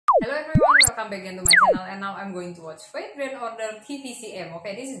Hello everyone, welcome back again to my channel, and now I'm going to watch Fate Grand Order TVCM.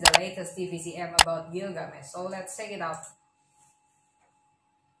 Okay, this is the latest TVCM about Gilgamesh, so let's check it out.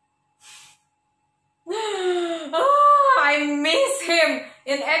 I miss him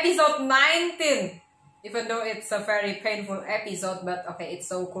in episode 19. Even though it's a very painful episode, but okay, it's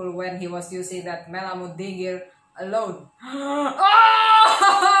so cool when he was using that Melamut Dingir alone. Oh!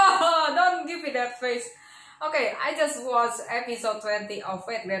 Don't give me that face. Okay, I just watched episode 20 of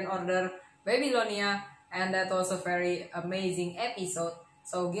Fate Grand Order Babylonia, and that was a very amazing episode.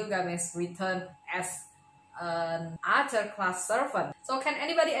 So Gilgamesh returned as an Archer class servant. So can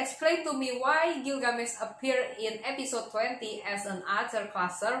anybody explain to me why Gilgamesh appeared in episode 20 as an Archer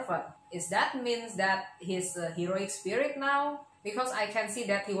class servant? Is that means that he's a heroic spirit now? Because I can see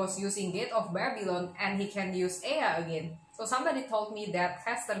that he was using Gate of Babylon and he can use Ea again. So somebody told me that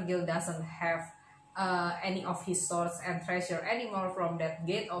Caster Gil doesn't have any of his swords and treasure anymore from that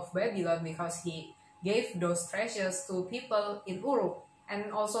Gate of Babylon because he gave those treasures to people in Uruk. And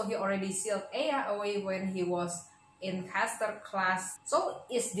also he already sealed Ea away when he was in caster class. So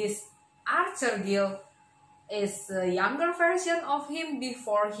is this Archer Gil is a younger version of him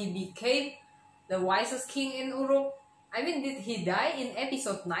before he became the wisest king in Uruk? I mean, did he die in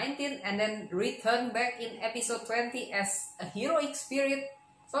episode 19 and then return back in episode 20 as a heroic spirit?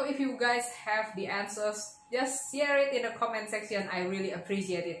 So if you guys have the answers, just share it in the comment section. I really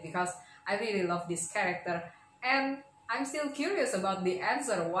appreciate it because I really love this character. And I'm still curious about the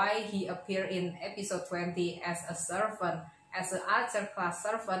answer why he appeared in episode 20 as a servant, as an Archer class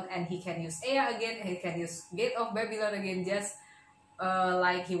servant, and he can use Ea again, he can use Gate of Babylon again, just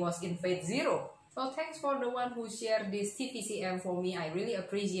like he was in Fate Zero. So thanks for the one who shared this TVCM for me. I really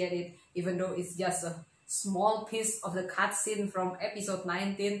appreciate it, even though it's just a small piece of the cutscene from episode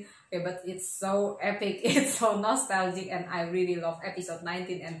 19. Okay, but it's so epic, it's so nostalgic, and I really love episode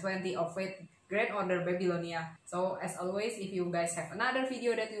 19 and 20 of Fate Grand Order Babylonia. So as always, if you guys have another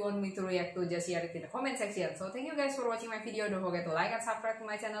video that you want me to react to, just share it in the comment section. So thank you guys for watching my video. Don't forget to like and subscribe to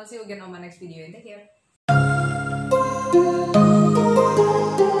my channel. See you again on my next video, and take care.